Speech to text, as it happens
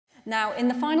Now, in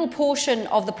the final portion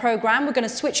of the program, we're going to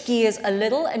switch gears a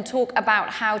little and talk about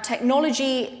how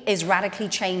technology is radically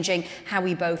changing how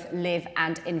we both live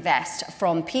and invest,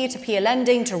 from peer-to-peer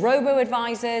lending to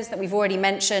robo-advisors that we've already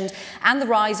mentioned, and the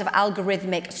rise of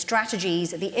algorithmic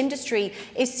strategies. The industry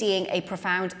is seeing a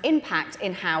profound impact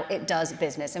in how it does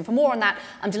business. And for more on that,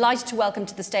 I'm delighted to welcome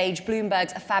to the stage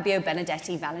Bloomberg's Fabio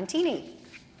Benedetti Valentini.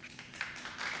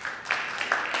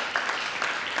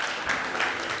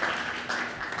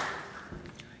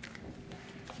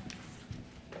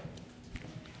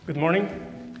 Good morning.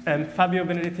 I'm Fabio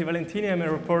Benedetti Valentini. I'm a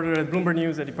reporter at Bloomberg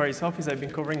News at the Paris office. I've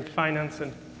been covering finance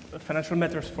and financial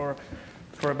matters for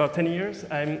about 10 years.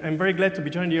 I'm very glad to be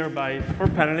joined here by 4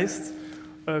 panelists,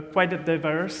 quite a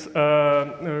diverse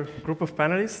group of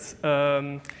panelists.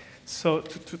 So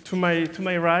to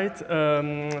my right,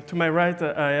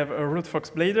 I have Ruth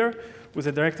Foxe, who's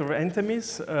a director of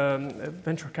Anthemis, a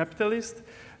venture capitalist,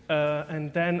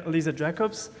 and then Lisa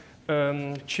Jacobs,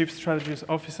 Chief Strategist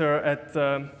Officer at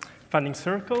Funding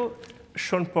Circle,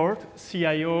 Shaun,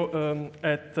 CIO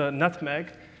at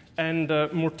Nutmeg, and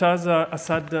Mourtaza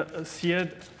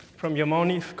Asad-Syed from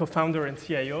Yomoni, co-founder and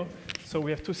CIO. So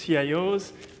we have 2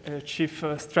 CIOs, Chief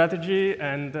Strategy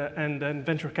and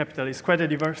Venture Capitalist, quite a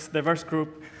diverse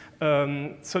group.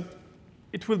 So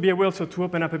it will be a way also to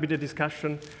open up a bit of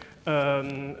discussion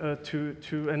and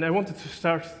I wanted to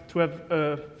start to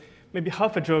have maybe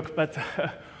half a joke, but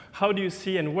how do you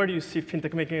see and where do you see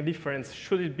fintech making a difference?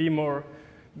 Should it be more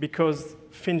because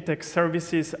fintech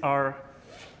services are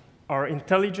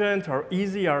intelligent, are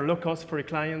easy, are low cost for your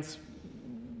clients?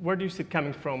 Where do you see it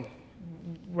coming from?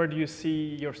 Where do you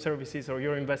see your services or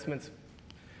your investments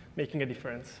making a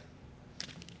difference?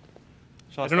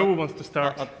 I don't know who wants to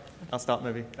start. I'll start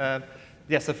maybe.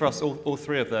 Yeah, so for us, all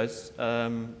 3 of those.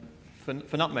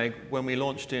 For Nutmeg, when we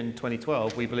launched in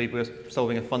 2012, we believed we were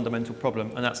solving a fundamental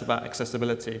problem, and that's about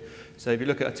accessibility. So if you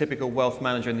look at a typical wealth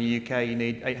manager in the UK, you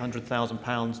need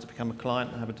 £800,000 to become a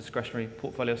client and have a discretionary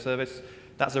portfolio service.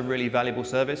 That's a really valuable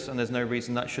service, and there's no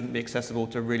reason that shouldn't be accessible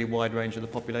to a really wide range of the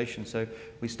population. So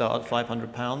we start at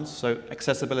 £500. So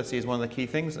accessibility is one of the key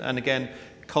things. And again,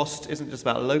 cost isn't just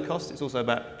about low cost, it's also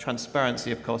about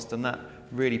transparency of cost, and that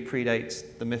really predates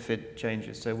the MiFID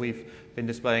changes. So we've been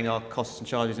displaying our costs and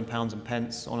charges in pounds and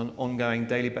pence on an ongoing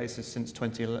daily basis since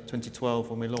 2012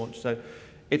 when we launched. So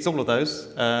it's all of those.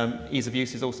 Ease of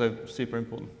use is also super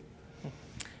important.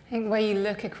 I think where you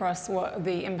look across what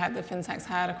the impact that fintech's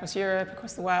had across Europe,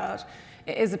 across the world,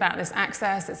 it is about this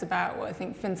access. It's about what I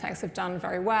think fintechs have done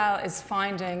very well is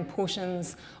finding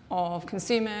portions of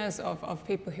consumers, of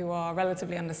people who are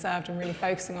relatively underserved and really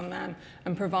focusing on them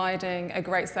and providing a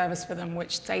great service for them,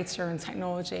 which data and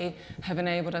technology have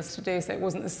enabled us to do. So it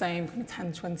wasn't the same kind of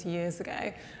 10, 20 years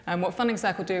ago. What Funding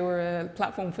Circle do, we're a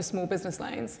platform for small business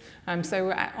loans. So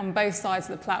we're on both sides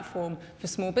of the platform. For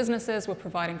small businesses, we're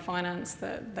providing finance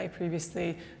that they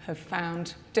previously have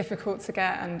found difficult to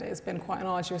get, and it's been quite an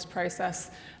arduous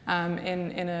process in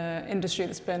an industry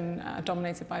that's been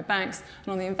dominated by banks.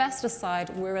 And on the investor side,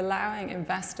 we're allowing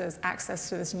investors access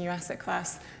to this new asset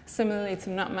class, similarly to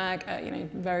Nutmeg at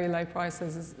very low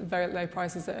prices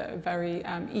at very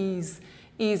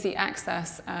easy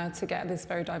access to get this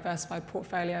very diversified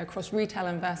portfolio across retail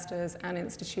investors and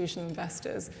institutional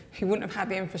investors who wouldn't have had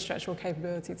the infrastructural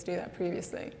capability to do that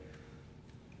previously.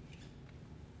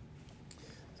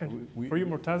 For you,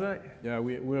 Mourtaza? Yeah,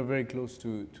 we are very close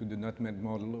to the Nutmeg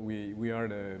model. We are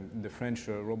the French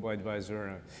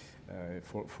robo-advisor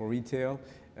for retail.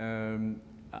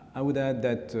 I would add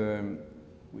that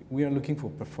we are looking for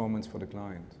performance for the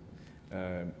client.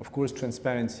 Of course,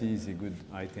 transparency is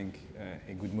I think,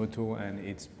 a good motto, and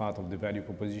it's part of the value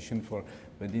proposition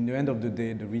but in the end of the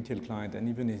day, the retail client and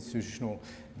even institutional,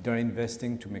 they're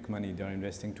investing to make money, they're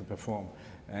investing to perform.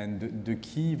 And the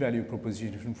key value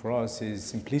proposition for us is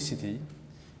simplicity,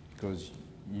 because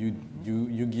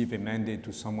you give a mandate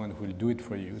to someone who will do it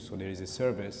for you, so there is a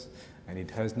service, and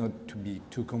it has not to be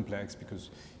too complex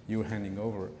because you're handing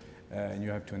over. And you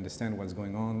have to understand what's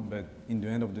going on, but in the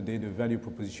end of the day, the value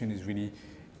proposition is really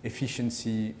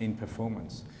efficiency in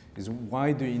performance. Is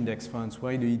why the index funds,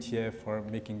 why the ETF are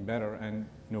making better, and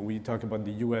we talk about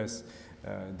the US,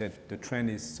 that the trend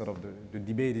is sort of, the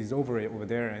debate is over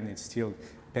there, and it's still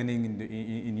pending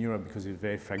in Europe because it's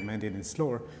very fragmented and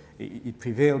slower. It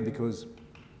prevailed because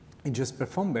it just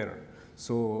performed better.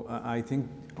 So I think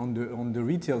on the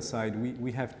retail side,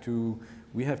 we have to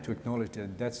acknowledge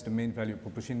that that's the main value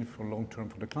proposition for long term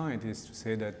for the client, is to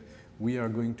say that we are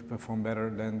going to perform better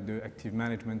than the active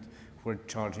management who are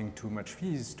charging too much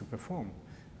fees to perform.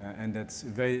 And that's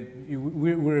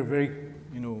we're very,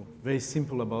 very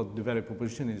simple about the value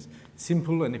proposition. Is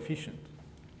simple and efficient.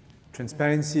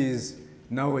 transparency is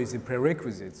now is a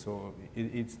prerequisite, so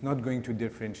it's not going to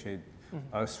differentiate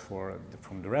us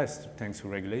from the rest, thanks to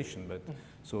regulation. But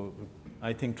so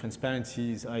I think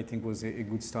transparency was a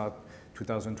good start,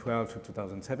 2012 to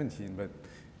 2017. But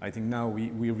I think now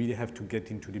we really have to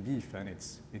get into the beef, and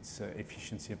it's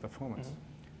efficiency and performance.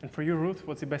 And for you, Ruth,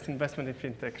 what's the best investment in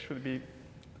fintech? Should it be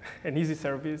an easy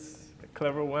service, a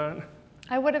clever one?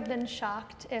 I would have been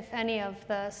shocked if any of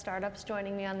the startups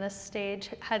joining me on this stage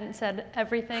hadn't said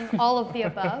everything, all of the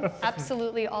above.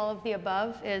 Absolutely all of the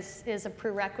above is a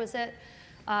prerequisite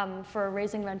for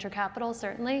raising venture capital,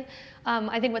 certainly.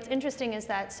 I think what's interesting is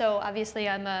that, so obviously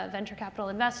I'm a venture capital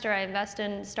investor. I invest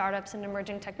in startups and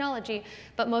emerging technology,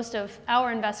 but most of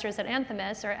our investors at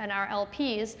Anthemis and our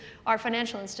LPs are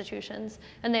financial institutions,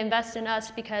 and they invest in us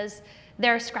because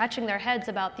they're scratching their heads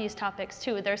about these topics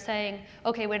too. They're saying,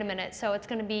 okay, wait a minute, so it's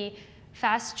going to be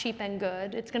fast, cheap, and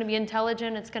good. It's going to be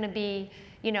intelligent. It's going to be,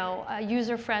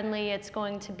 user-friendly. It's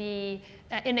going to be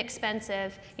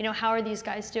inexpensive. How are these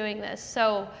guys doing this?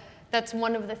 So that's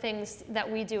one of the things that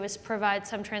we do, is provide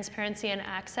some transparency and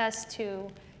access to,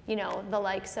 the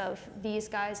likes of these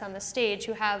guys on the stage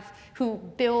who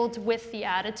build with the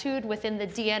attitude within the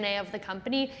DNA of the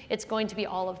company. It's going to be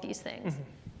all of these things.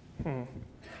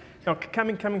 Now,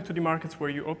 coming to the markets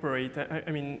where you operate,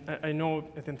 I know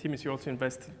at Anthemis you also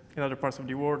invest in other parts of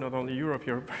the world, not only Europe.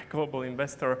 You're a very global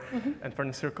investor, and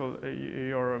Partner Circle,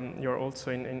 you're also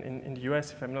in the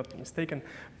US, if I'm not mistaken.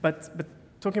 But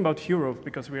talking about Europe,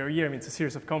 because we are here, it's a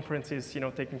series of conferences,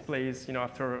 taking place,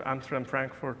 after Amsterdam,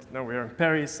 Frankfurt. Now we are in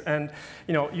Paris, and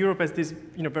Europe has these,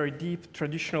 very deep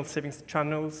traditional savings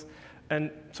channels. And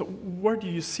so, where do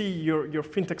you see your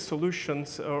fintech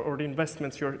solutions or the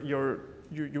investments you're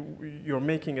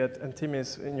making at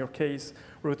Anthemis, in your case,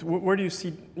 Ruth? Where do you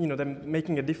see them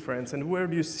making a difference, and where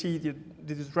do you see the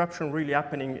disruption really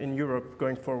happening in Europe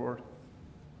going forward?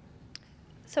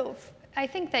 So I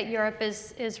think that Europe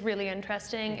is really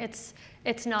interesting.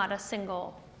 It's not a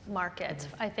single market,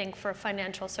 I think, for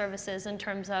financial services in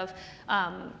terms of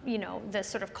the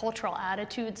sort of cultural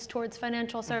attitudes towards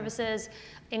financial services,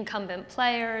 incumbent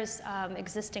players,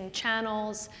 existing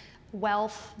channels,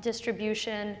 wealth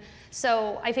distribution.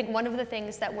 So I think one of the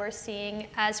things that we're seeing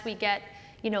as we get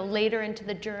later into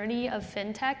the journey of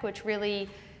fintech, which really,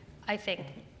 I think,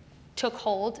 took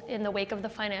hold in the wake of the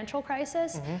financial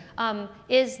crisis,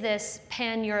 is this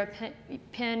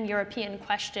pan-European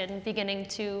question beginning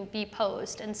to be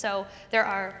posed. And so there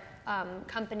are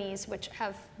companies which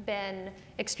have been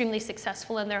extremely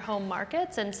successful in their home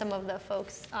markets, and some of the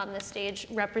folks on the stage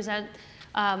represent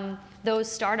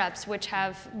those startups which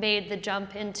have made the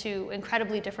jump into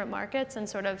incredibly different markets and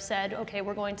sort of said, okay,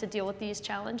 we're going to deal with these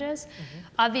challenges.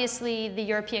 Obviously, the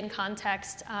European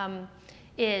context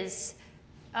is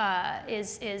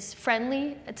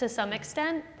friendly to some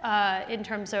extent in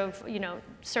terms of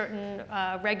certain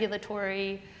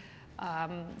regulatory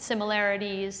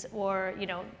similarities, or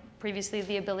previously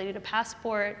the ability to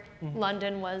passport.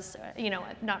 London was,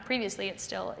 not previously, it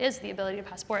still is the ability to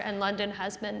passport, and London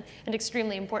has been an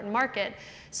extremely important market.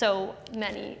 So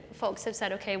many folks have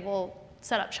said, okay, we'll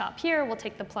set up shop here, we'll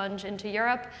take the plunge into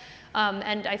Europe.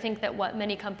 And I think that what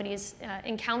many companies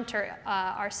encounter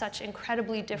are such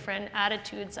incredibly different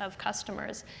attitudes of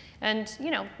customers. And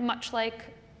much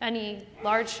like any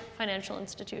large financial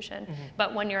institution,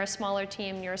 but when you're a smaller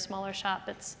team, you're a smaller shop,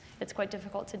 it's quite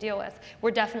difficult to deal with.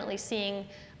 We're definitely seeing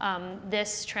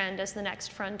this trend as the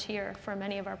next frontier for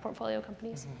many of our portfolio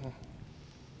companies.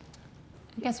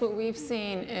 I guess what we've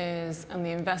seen is, on the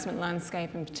investment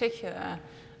landscape in particular,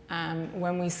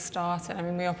 when we started,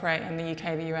 we operate in the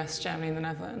UK, the US, Germany, and the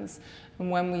Netherlands.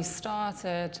 And when we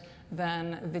started,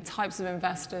 then the types of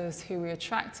investors who we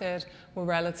attracted were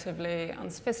relatively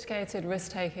unsophisticated,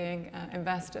 risk-taking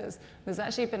investors. There's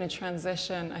actually been a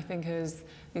transition, I think, as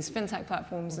these fintech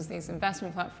platforms, as these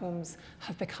investment platforms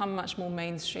have become much more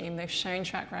mainstream. They've shown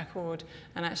track record,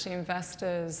 and actually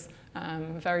investors,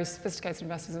 very sophisticated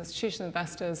investors, institutional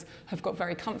investors, have got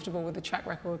very comfortable with the track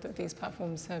record that these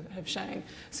platforms have shown.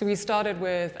 So we started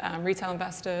with retail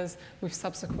investors. We've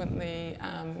subsequently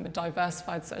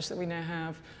diversified such that we now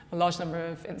have a large number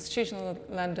of institutional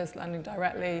lenders lending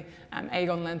directly.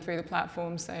 Aegon lend through the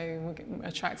platform, so we're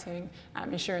attracting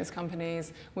insurance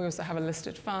companies. We also have a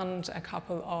listed fund. A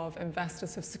couple of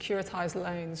investors have securitized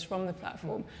loans from the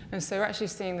platform. And so we're actually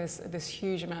seeing this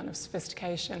huge amount of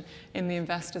sophistication in the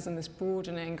investors and this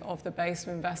broadening of the base of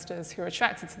investors who are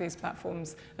attracted to these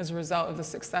platforms as a result of the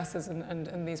successes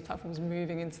and these platforms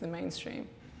moving into the mainstream.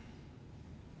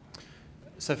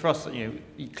 So for us,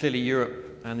 clearly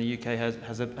Europe and the UK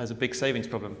has a big savings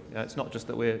problem. It's not just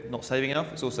that we're not saving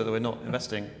enough; it's also that we're not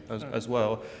investing as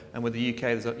well. And with the UK,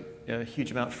 there's a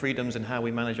huge amount of freedoms in how we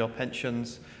manage our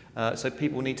pensions. So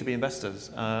people need to be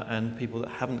investors, and people that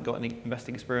haven't got any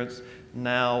investing experience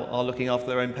now are looking after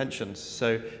their own pensions.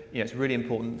 So it's really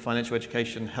important. Financial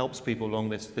education helps people along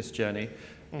this journey.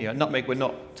 At Nutmeg, we're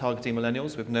not targeting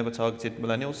millennials. We've never targeted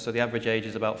millennials. So the average age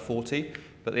is about 40,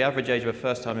 but the average age of a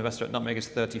first-time investor at Nutmeg is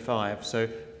 35. So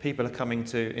people are coming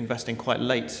to investing quite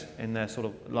late in their sort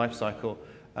of life cycle.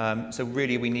 So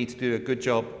really, we need to do a good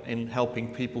job in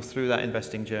helping people through that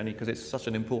investing journey because it's such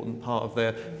an important part of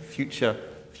their future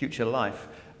life.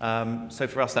 So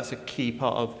for us, that's a key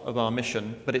part of our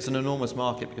mission, but it's an enormous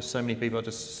market because so many people are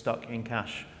just stuck in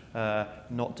cash,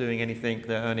 not doing anything.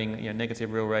 They're earning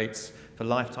negative real rates. For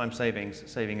lifetime savings,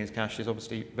 saving in cash is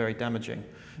obviously very damaging.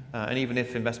 And even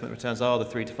if investment returns are the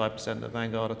 3 to 5% that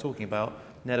Vanguard are talking about,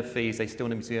 net of fees, they still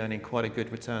need to be earning quite a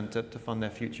good return to fund their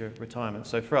future retirement.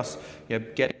 So for us,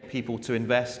 getting people to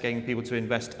invest, getting people to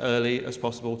invest early as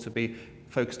possible, to be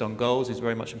focused on goals is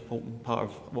very much an important part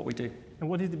of what we do. And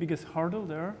what is the biggest hurdle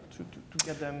there to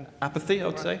get them? Apathy, I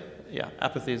would say. Yeah,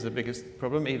 apathy is the biggest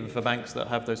problem, even for banks that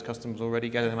have those customers already,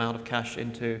 getting them out of cash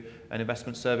into an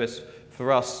investment service.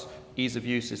 For us, ease of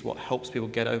use is what helps people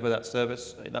get over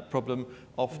that problem.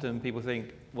 Often people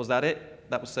think, was that it?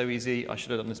 That was so easy, I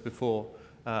should have done this before.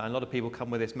 And a lot of people come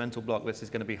with this mental block, this is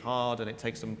going to be hard and it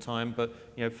takes some time, but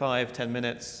 5-10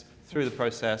 minutes through the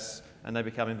process and they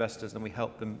become investors and we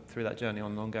help them through that journey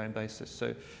on an ongoing basis.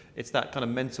 So it's that kind of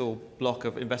mental block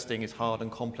of investing is hard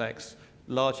and complex,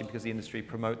 largely because the industry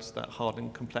promotes that hard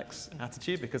and complex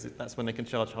attitude because that's when they can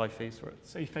charge high fees for it.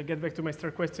 So if I get back to my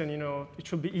third question, it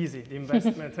should be easy, the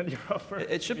investment and your offer.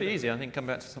 It should be easy. I think come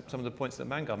back to some of the points that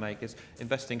Vanguard make is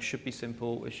investing should be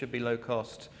simple, it should be low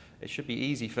cost, it should be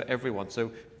easy for everyone.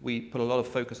 So we put a lot of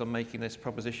focus on making this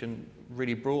proposition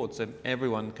really broad so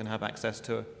everyone can have access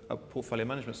to a portfolio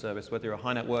management service, whether you're a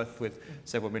high net worth with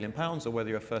several £1 million or whether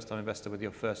you're a first-time investor with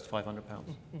your first £500.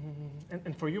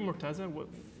 And for you, Mourtaza, what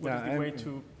is the way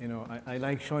to... I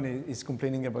like Shaun is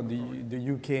complaining about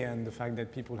the UK and the fact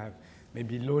that people have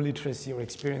maybe low literacy or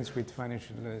experience with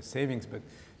financial savings, but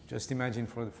just imagine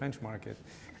for the French market.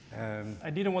 I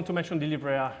didn't want to mention the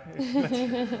livret A.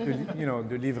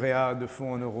 The livret A, the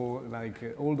fonds en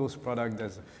euros, all those products,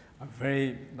 there's a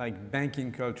very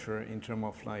banking culture in terms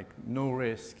of no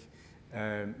risk,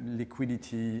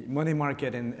 liquidity, money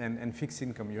market and fixed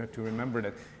income. You have to remember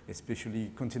that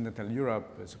especially continental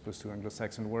Europe, as opposed to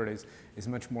Anglo-Saxon world, is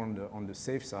much more on the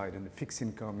safe side, and the fixed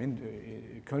income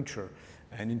culture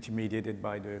and intermediated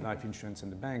by the life insurance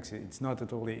and the banks. It's not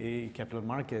at all a capital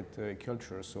market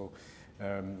culture. So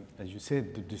as you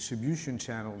said, the distribution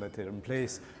channel that are in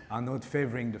place are not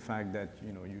favoring the fact that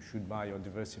you should buy or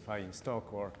diversify in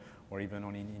stock or even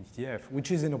on an ETF,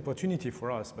 which is an opportunity for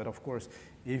us. But of course,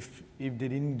 if they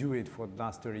didn't do it for the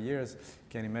last 30 years, you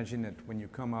can imagine that when you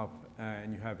come up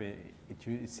and you have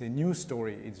it's a new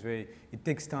story. It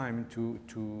takes time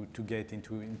to get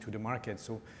into the market.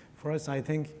 So for us, I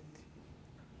think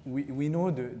we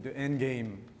know the end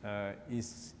game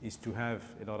is to have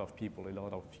a lot of people, a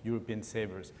lot of European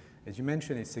savers. As you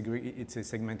mentioned, it's a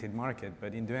segmented market,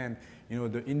 but in the end,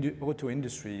 the auto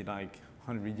industry,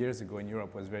 100 years ago in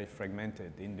Europe, was very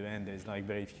fragmented. In the end, there's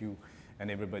very few, and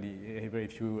very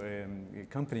few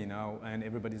company now, and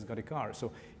everybody's got a car.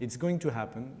 So it's going to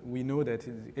happen. We know that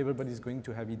everybody's going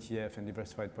to have ETF and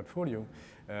diversified portfolio,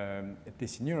 at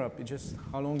least in Europe. It's just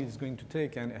how long it's going to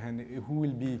take, and who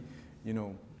will be,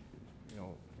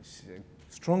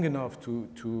 strong enough to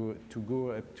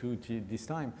go up to this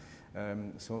time.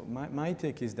 So my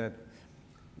take is that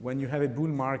when you have a bull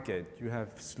market, you have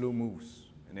slow moves,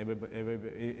 and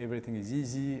everything is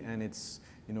easy, and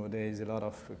there is a lot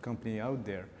of company out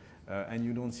there, and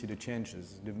you don't see the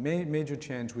changes. The major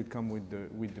change will come with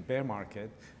the bear market,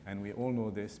 and we all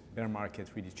know this. Bear market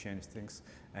really changes things,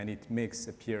 and it makes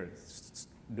appear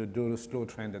the slow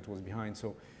trend that was behind.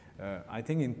 So I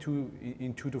think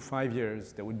in 2 to 5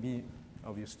 years there would be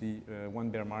obviously one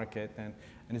bear market, and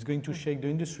it's going to shake the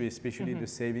industry, especially the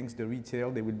savings, the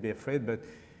retail. They will be afraid, but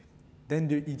then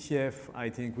the ETF, I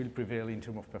think, will prevail in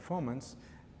terms of performance,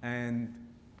 and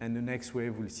the next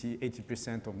wave will see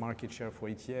 80% of market share for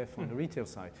ETF on the retail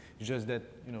side. It's just that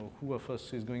who of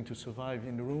us is going to survive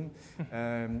in the room?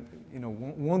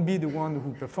 Won't be the one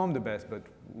who performed the best, but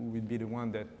will be the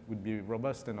one that would be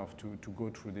robust enough to go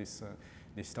through these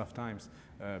tough times.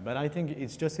 But I think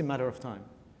it's just a matter of time.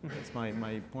 That's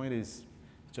my point is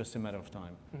just a matter of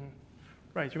time.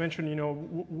 Right. You mentioned, you know,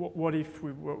 what if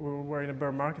we were in a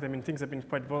bear market? I mean, things have been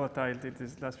quite volatile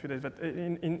these last few days. But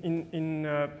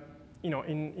you know,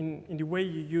 in the way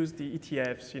you use the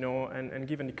ETFs, you know, and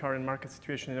given the current market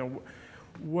situation, you know,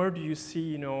 where do you see,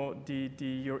 you know,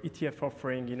 your ETF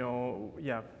offering, you know,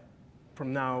 yeah,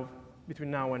 from now,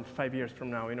 between now and 5 years from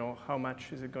now, you know, how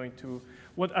much is it going to?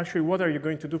 What are you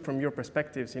going to do from your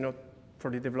perspectives, you know, for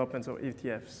the developments of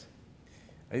ETFs?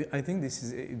 I think this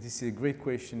is a great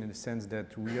question in the sense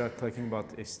that we are talking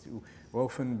about, we're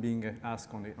often being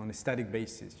asked on a static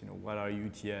basis, you know, what are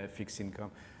ETF, fixed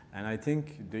income? And I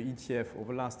think the ETF,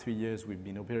 over the last 3 years we've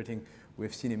been operating,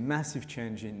 we've seen a massive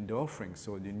change in the offering.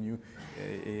 So the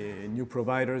new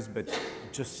providers, but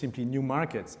just simply new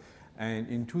markets. And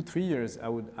in 2-3 years, I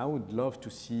would love to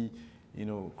see, you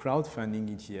know,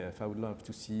 crowdfunding ETF. I would love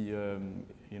to see,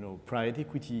 you know, private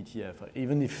equity ETF,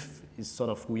 even if it's sort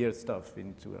of weird stuff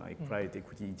into like private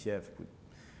equity ETF.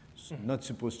 Not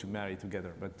supposed to marry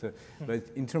together, but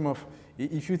in terms of,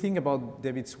 if you think about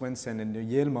David Swensen and the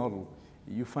Yale model,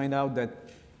 you find out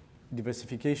that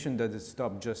diversification doesn't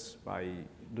stop just by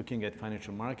looking at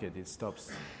financial market. It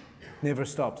never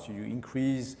stops. You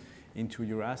increase into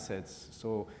your assets.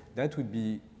 So that would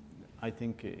be, I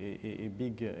think, a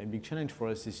big challenge for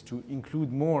us is to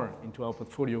include more into our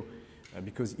portfolio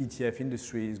because ETF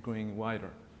industry is growing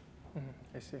wider.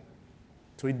 I see.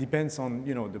 So it depends on,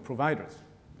 you know, the providers.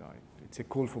 It's a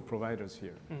call for providers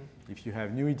here. If you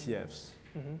have new ETFs,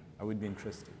 I would be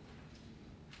interested.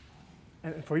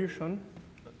 And for you, Shaun?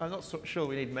 I'm not sure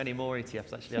we need many more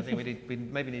ETFs, actually. I think we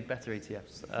maybe need better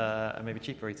ETFs and maybe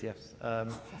cheaper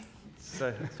ETFs.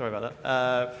 So sorry about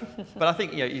that. But I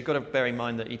think, you know, you've got to bear in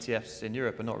mind that ETFs in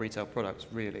Europe are not retail products,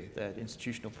 really. They're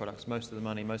institutional products. Most of the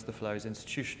money, most of the flow is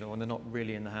institutional, and they're not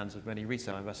really in the hands of many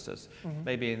retail investors.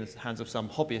 Maybe in the hands of some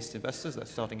hobbyist investors that are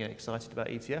starting to get excited about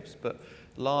ETFs, but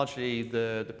largely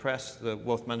the press, the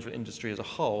wealth management industry as a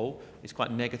whole is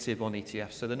quite negative on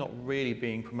ETFs, so they're not really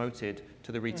being promoted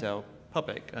to the retail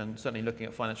public. And certainly looking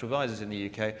at financial advisors in the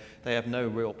UK, they have no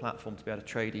real platform to be able to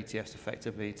trade ETFs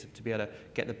effectively, to be able to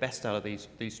get the best out of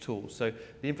these tools. So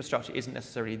the infrastructure isn't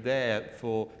necessarily there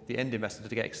for the end investor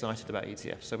to get excited about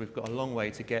ETFs. So we've got a long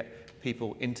way to get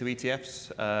people into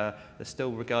ETFs. They're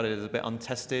still regarded as a bit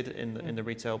untested in the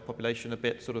retail population, a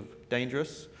bit sort of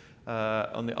dangerous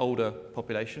on the older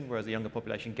population, whereas the younger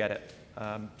population get it.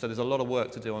 So there's a lot of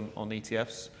work to do on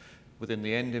ETFs within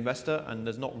the end investor, and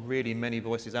there's not really many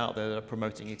voices out there that are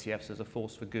promoting ETFs as a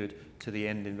force for good to the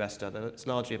end investor. It's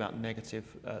largely about negative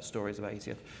stories about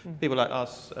ETFs. People like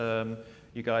us,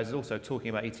 you guys, are also talking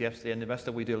about ETFs to the end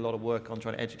investor. We do a lot of work on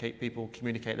trying to educate people,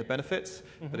 communicate the benefits,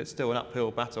 but it's still an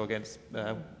uphill battle against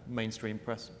mainstream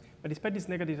press. But despite this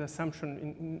negative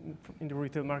assumption in the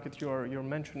retail market you're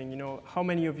mentioning, you know, how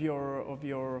many of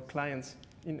your clients,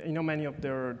 you know, many of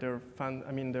their fund,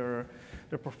 I mean their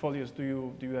portfolios, do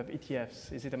you have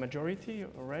ETFs? Is it a majority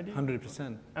already?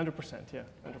 100%. 100%, yeah,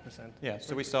 100%. Yeah,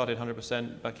 so we started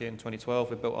 100% back in 2012.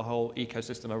 We built a whole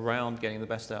ecosystem around getting the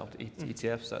best out of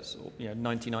ETFs. That's, you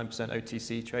know, 99%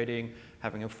 OTC trading,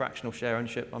 having a fractional share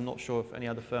ownership. I'm not sure if any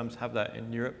other firms have that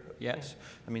in Europe yet.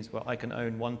 That means, well, I can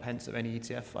own 1 pence of any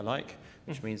ETF I like,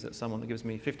 which means that someone that gives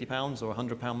me £50 or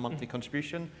 £100 monthly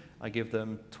contribution, I give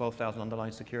them 12,000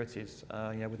 underlying securities,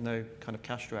 you know, with no kind of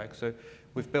cash drag. So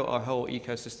we've built our whole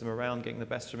ecosystem around getting the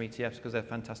best from ETFs because they're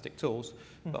fantastic tools.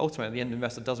 But ultimately, the end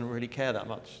investor doesn't really care that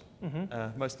much.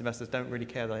 Most investors don't really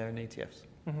care they own ETFs.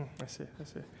 I see.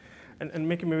 And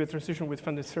making maybe a transition with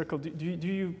Funded Circle,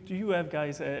 do you have,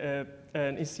 guys, an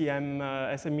ECM,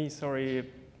 SME,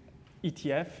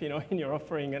 ETF, you know, in your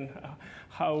offering, and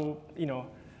how, you know?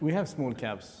 We have small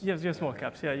caps. Yes, you have small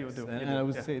caps. Yeah, you do. And I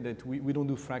would say that we don't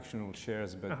do fractional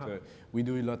shares, but we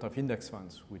do a lot of index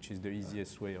funds, which is the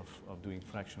easiest way of doing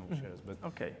fractional shares.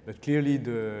 But clearly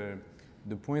the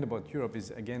point about Europe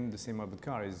is, again, the same about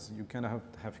cars. You cannot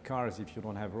have cars if you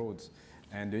don't have roads.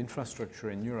 And the infrastructure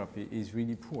in Europe is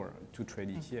really poor to trade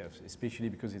ETFs, especially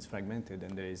because it's fragmented.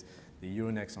 And there is the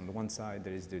Euronext on the one side,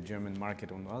 there is the German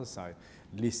market on the other side.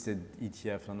 Listed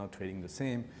ETFs are not trading the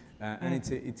same. And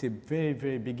it's a very,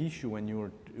 very big issue when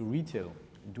you're retail.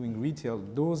 Doing retail,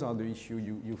 those are the issues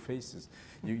you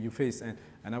face.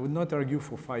 And I would not argue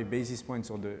for 5 basis points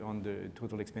on the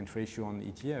total expense ratio on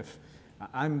ETF.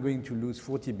 I'm going to lose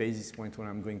 40 basis points when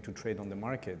I'm going to trade on the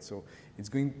market. So it's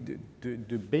going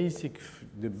the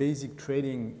basic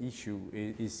trading issue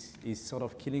is sort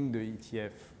of killing the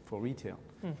ETF for retail.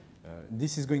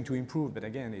 This is going to improve, but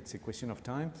again, it's a question of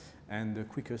time, and the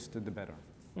quickest, the better.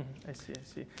 I see.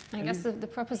 I guess the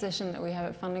proposition that we have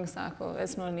at Funding Circle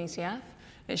is not an ETF.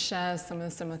 It shares some of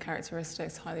the similar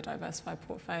characteristics, highly diversified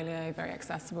portfolio, very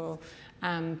accessible.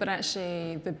 But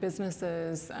actually, the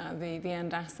businesses, the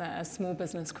end asset, a small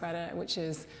business credit, which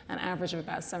is an average of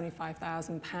about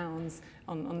 £75,000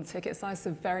 on the ticket size,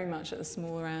 so very much at the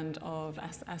smaller end of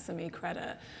SME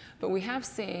credit. But we have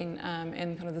seen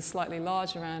in kind of the slightly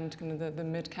larger end, kind of the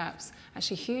mid caps,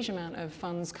 actually a huge amount of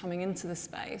funds coming into the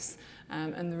space.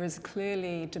 And there is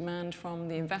clearly demand from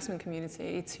the investment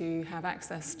community to have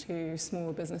access to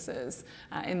smaller businesses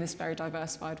in this very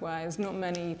diversified way. There's not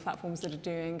many platforms that are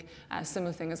doing a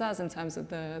similar thing as us in terms of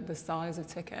the size of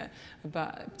ticket,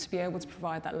 but to be able to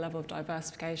provide that level of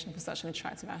diversification for such an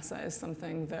attractive asset is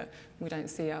something that we don't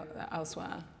see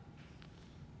elsewhere.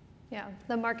 Yeah,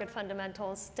 the market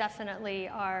fundamentals definitely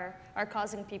are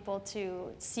causing people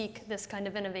to seek this kind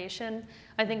of innovation.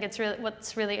 I think it's really,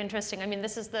 what's really interesting. I mean,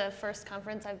 this is the first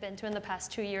conference I've been to in the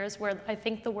past 2 years where I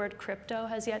think the word crypto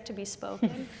has yet to be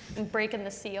spoken and breaking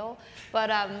the seal. But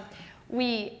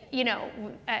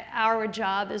our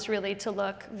job is really to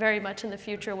look very much in the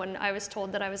future. When I was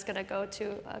told that I was going to go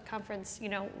to a conference,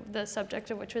 the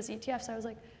subject of which was ETFs, I was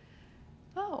like,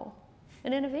 oh.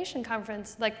 An innovation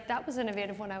conference, like that was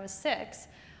innovative when I was 6.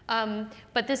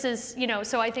 But this is,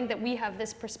 so I think that we have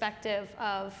this perspective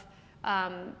of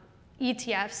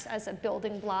ETFs as a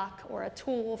building block or a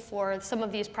tool for some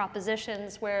of these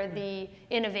propositions where the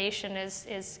innovation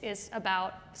is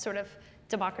about sort of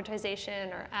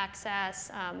democratization or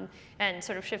access and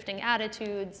sort of shifting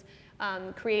attitudes.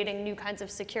 Creating new kinds of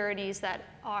securities that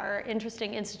are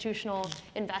interesting institutional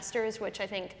investors, which I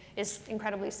think is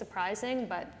incredibly surprising,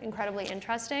 but incredibly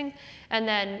interesting. And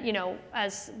then,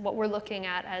 as what we're looking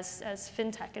at as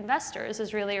fintech investors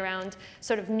is really around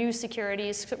sort of new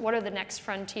securities. What are the next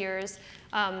frontiers?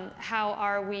 How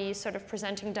are we sort of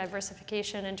presenting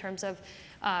diversification in terms of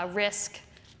risk,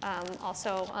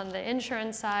 also on the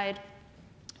insurance side?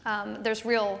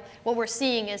 What we're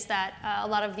seeing is that a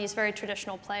lot of these very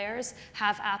traditional players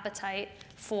have appetite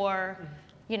for,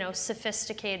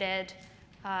 sophisticated,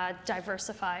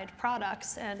 diversified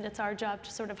products, and it's our job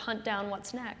to sort of hunt down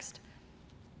what's next.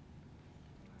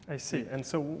 I see. And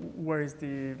so where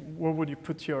would you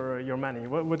put your money?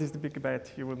 What is the big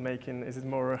bet you would make in? Is it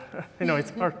more,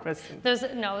 it's a hard question. There's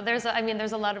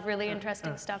a lot of really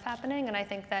interesting stuff happening. And I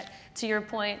think that, to your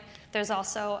point, there's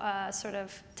also a sort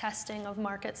of testing of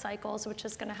market cycles, which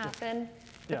is going to happen.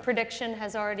 The prediction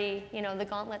has already, the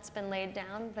gauntlet's been laid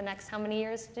down. The next, how many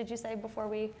years did you say before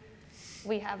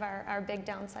we have our big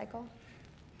down cycle?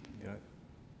 Yeah.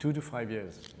 2 to 5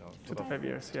 years. 2 to 5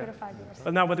 years, yeah. 2 to 5 years.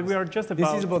 But we are just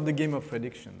about... This is about the game of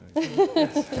prediction.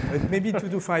 Maybe 2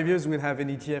 to 5 years we'll have an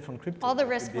ETF on crypto. All the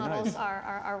risk models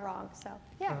are wrong. So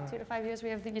yeah, 2 to 5 years we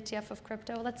have the ETF of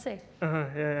crypto. Let's see.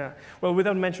 Yeah. Well,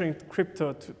 without mentioning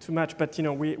crypto too much, but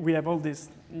we have all this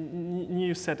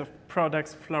new set of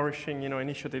products, flourishing,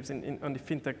 initiatives on the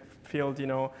fintech field.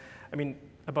 I mean,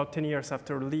 about 10 years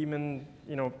after Lehman,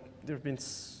 there have been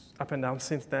up and down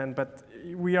since then, but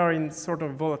we are in sort of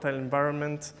a volatile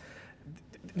environment.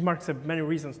 The markets have many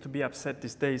reasons to be upset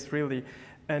these days, really.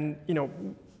 And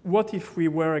what if we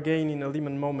were again in a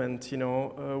Lehman moment? Do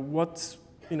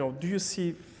you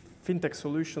see fintech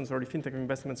solutions or the fintech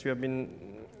investments you have been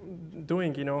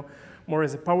doing, more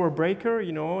as a power breaker,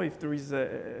 if there is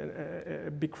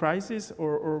a big crisis,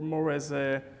 or more as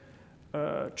a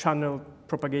channel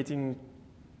propagating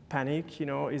panic?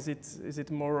 Is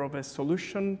it more of a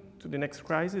solution to the next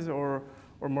crisis, or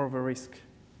more of a risk?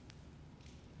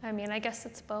 I mean, I guess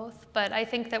it's both. But I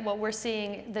think that what we're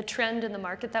seeing, the trend in the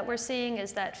market that we're seeing,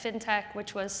 is that fintech,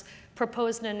 which was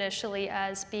proposed initially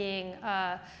as being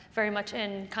very much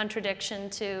in contradiction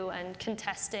to and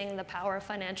contesting the power of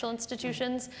financial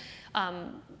institutions,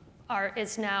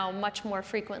 is now much more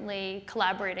frequently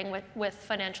collaborating with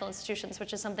financial institutions,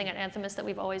 which is something at Anthemis that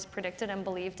we've always predicted and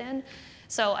believed in.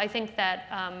 So I think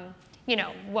that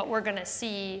what we're going to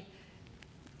see,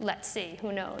 let's see,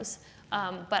 who knows.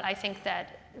 But I think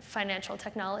that financial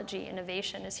technology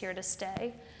innovation is here to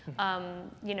stay.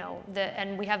 And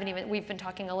we've been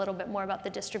talking a little bit more about the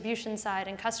distribution side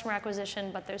and customer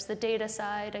acquisition, but there's the data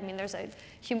side. I mean, there's a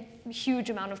huge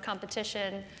amount of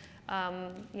competition.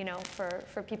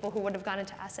 For people who would have gone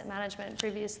into asset management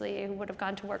previously, who would have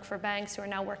gone to work for banks, who are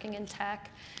now working in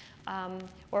tech,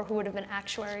 or who would have been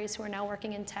actuaries who are now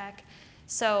working in tech.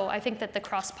 So I think that the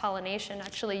cross-pollination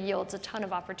actually yields a ton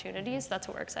of opportunities. That's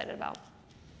what we're excited about.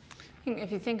 I think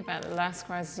if you think about the last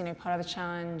crisis, part of the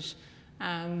challenge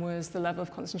was the level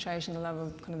of concentration, the level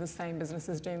of kind of the same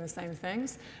businesses doing the same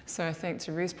things. So I think,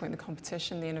 to Ruth's point, the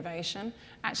competition, the innovation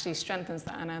actually strengthens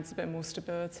that and adds a bit more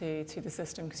stability to the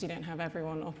system because you don't have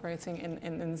everyone operating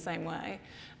in the same way.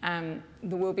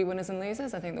 There will be winners and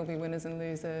losers. I think there'll be winners and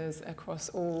losers across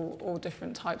all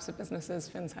different types of businesses,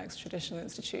 fintechs, traditional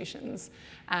institutions.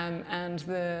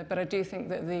 But I do think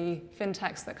that the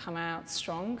fintechs that come out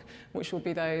strong, which will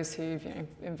be those who've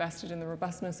invested in the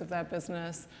robustness of their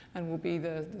business and will be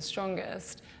the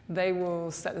strongest, they will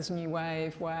set this new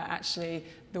wave where actually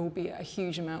there will be a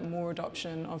huge amount more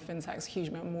adoption of fintechs, a huge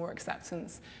amount more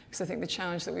acceptance. Because I think the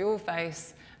challenge that we all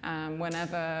face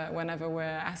whenever we're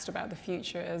asked about the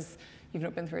future is, you've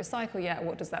not been through a cycle yet,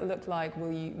 what does that look like?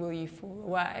 Will you fall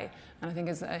away? And I think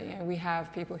as we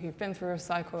have people who've been through a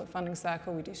cycle at Funding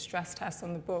Circle, we do stress tests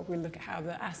on the book, we look at how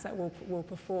the asset will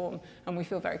perform, and we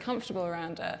feel very comfortable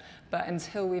around it. But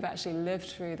until we've actually lived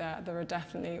through that, there are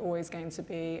definitely always going to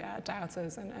be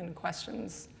doubters and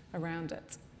questions around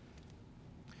it.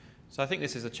 So I think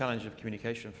this is a challenge of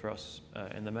communication for us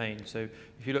in the main. So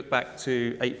if you look back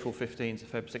to April 15 to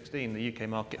Feb 16, the UK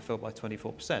market fell by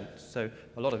 24%. So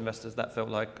a lot of investors, that felt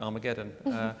like Armageddon.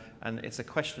 And it's a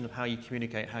question of how you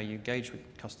communicate, how you engage with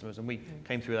customers. And we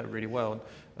came through that really well.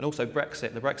 And also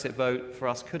Brexit. The Brexit vote for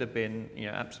us could have been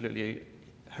absolutely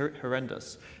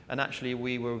horrendous. And actually,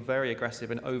 we were very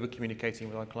aggressive in over-communicating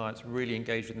with our clients, really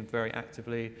engaged with them very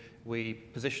actively. We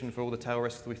positioned for all the tail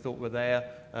risks that we thought were there.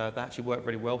 That actually worked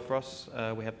really well for us.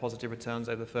 We had positive returns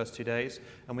over the first 2 days,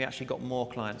 and we actually got more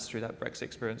clients through that Brexit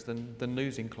experience than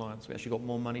losing clients. We actually got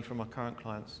more money from our current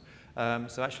clients.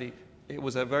 So actually, it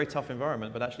was a very tough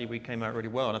environment, but actually we came out really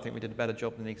well, and I think we did a better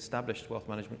job than the established wealth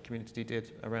management community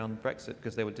did around Brexit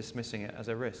because they were dismissing it as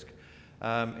a risk.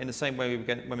 In the same way,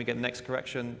 when we get the next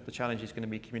correction, the challenge is going to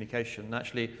be communication. And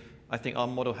actually, I think our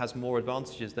model has more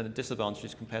advantages than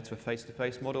disadvantages compared to a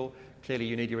face-to-face model. Clearly,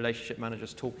 you need your relationship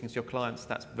managers talking to your clients.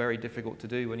 That's very difficult to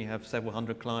do when you have several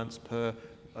hundred clients per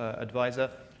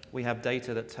advisor. We have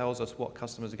data that tells us what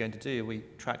customers are going to do. We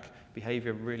track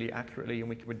behavior really accurately, and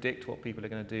we can predict what people are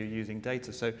going to do using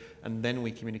data. So, and then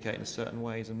we communicate in certain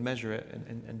ways and measure it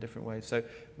in different ways. So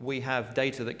we have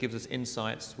data that gives us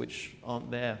insights which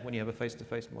aren't there when you have a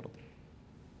face-to-face model.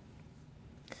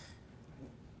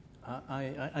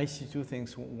 I see two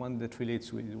things. One that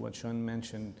relates with what Shaun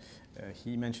mentioned.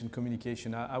 He mentioned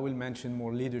communication. I will mention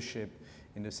more leadership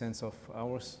in the sense of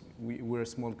we're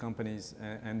small companies,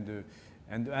 and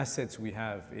the assets we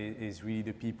have is really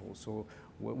the people. So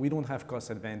we don't have cost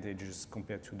advantages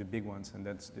compared to the big ones, and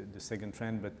that's the second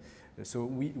trend. But so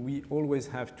we always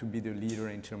have to be the leader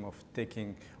in terms of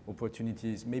taking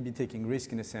opportunities, maybe taking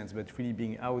risk in a sense, but really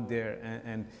being out there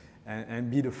and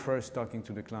be the first talking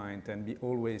to the client, and be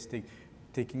always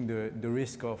taking the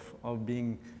risk of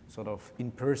being sort of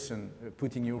in person,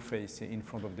 putting your face in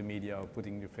front of the media, or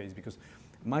putting your face, because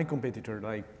my competitor,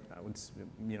 like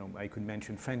I could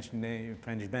mention French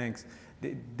banks.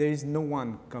 There is no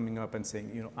one coming up and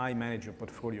saying, I manage your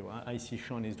portfolio. I see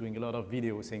Shaun is doing a lot of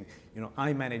videos saying,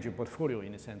 I manage your portfolio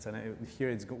in a sense, and here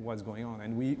it's what's going on,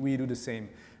 and we do the same.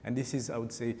 And this is, I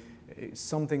would say,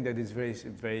 something that is very,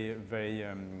 very, very,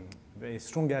 very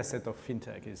strong asset of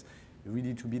fintech, is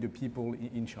really to be the people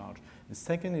in charge. The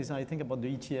second is, I think about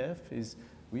the ETF, is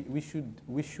we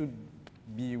should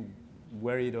be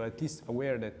worried, or at least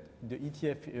aware, that the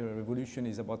ETF revolution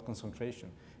is about concentration.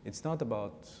 It's not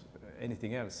about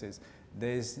anything else.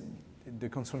 The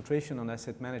concentration on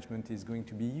asset management is going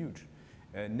to be huge.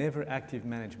 Never active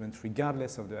management,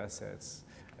 regardless of the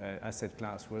asset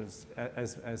class, was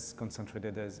as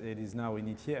concentrated as it is now in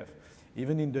ETF.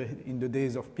 Even in the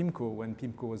days of PIMCO, when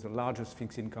PIMCO was the largest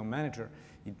fixed income manager,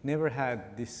 it never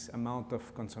had this amount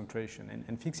of concentration.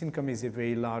 And fixed income is a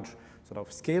very large sort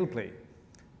of scale play.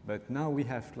 But now we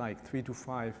have like 3 to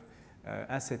 5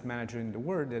 asset managers in the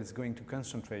world that is going to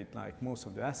concentrate like most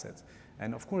of the assets.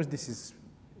 And of course,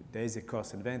 there is a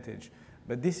cost advantage.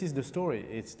 But this is the story.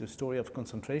 It's the story of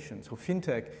concentration. So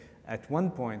fintech, at one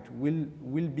point,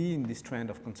 will be in this trend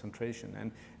of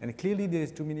concentration. And clearly,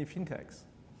 there's too many fintechs.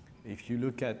 If you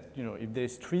look at, if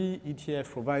there's 3 ETF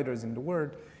providers in the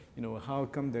world, how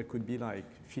come there could be like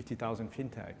 50,000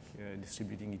 fintech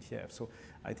distributing ETFs? So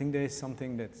I think there is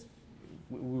something that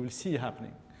we will see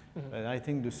happening. But I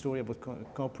think the story about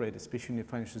corporate, especially in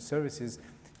financial services,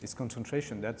 is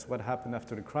concentration. That's what happened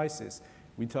after the crisis.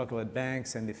 We talk about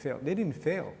banks and they failed. They didn't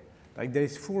fail. Like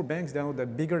there's 4 banks now that are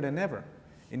bigger than ever.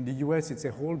 In the US, it's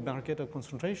a whole market of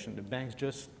concentration. The banks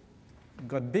just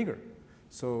got bigger.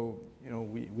 So,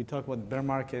 we talk about bear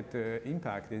market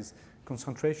impact.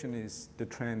 Concentration is the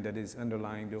trend that is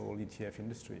underlying the whole ETF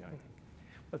industry, I think.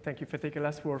 Thank you. If I take a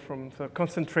last word from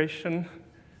concentration,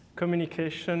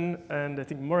 communication, and I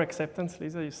think more acceptance,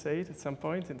 Lisa, you said at some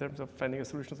point, in terms of finding a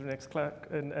solution to the next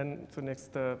and to the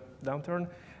next downturn.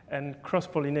 And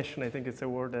cross-pollination, I think it's a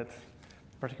word that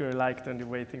I particularly liked and the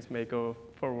way things may go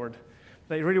forward.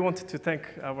 But I really wanted to thank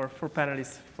our 4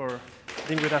 panelists for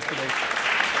being with us today.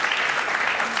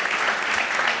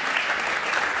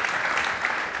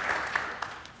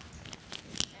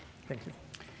 Thank you.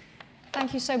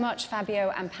 Thank you so much,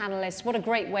 Fabio and panelists. What a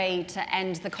great way to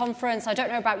end the conference. I don't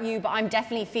know about you, but I'm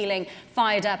definitely feeling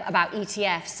fired up about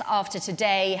ETFs after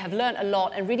today, have learned a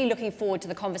lot, and really looking forward to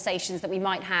the conversations that we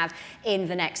might have in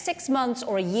the next 6 months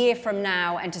or a year from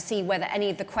now, and to see whether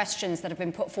any of the questions that have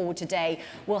been put forward today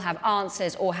will have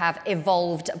answers or have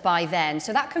evolved by then.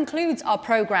 So that concludes our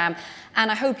program, and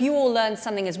I hope you all learned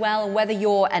something as well. And whether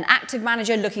you're an active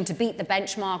manager looking to beat the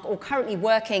benchmark or currently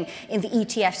working in the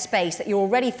ETF space, that you're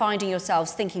already finding yourselves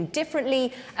thinking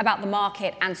differently about the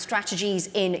market and strategies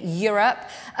in Europe.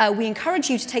 We encourage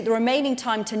you to take the remaining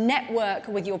time to network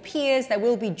with your peers. There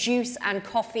will be juice and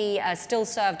coffee still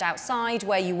served outside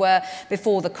where you were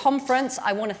before the conference.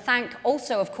 I want to thank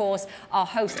also, of course, our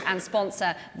host and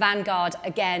sponsor, Vanguard,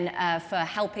 again, for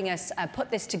helping us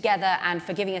put this together and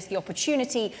for giving us the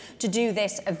opportunity to do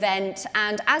this event.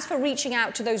 And as for reaching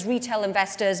out to those retail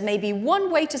investors, maybe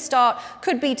one way to start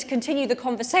could be to continue the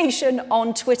conversation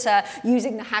on Twitter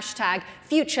using the hashtag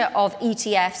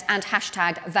 #FutureOfETFs and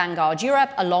hashtag Vanguard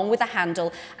Europe, along with a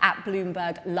handle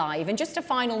 @Bloomberg Live. And just a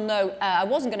final note, I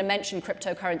wasn't going to mention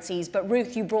cryptocurrencies, but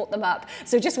Ruth, you brought them up.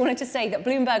 So just wanted to say that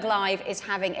Bloomberg Live is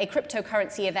having a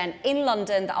cryptocurrency event in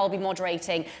London that I'll be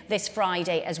moderating this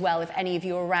Friday as well, if any of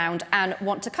you are around and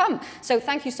want to come. So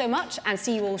thank you so much, and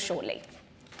see you all shortly.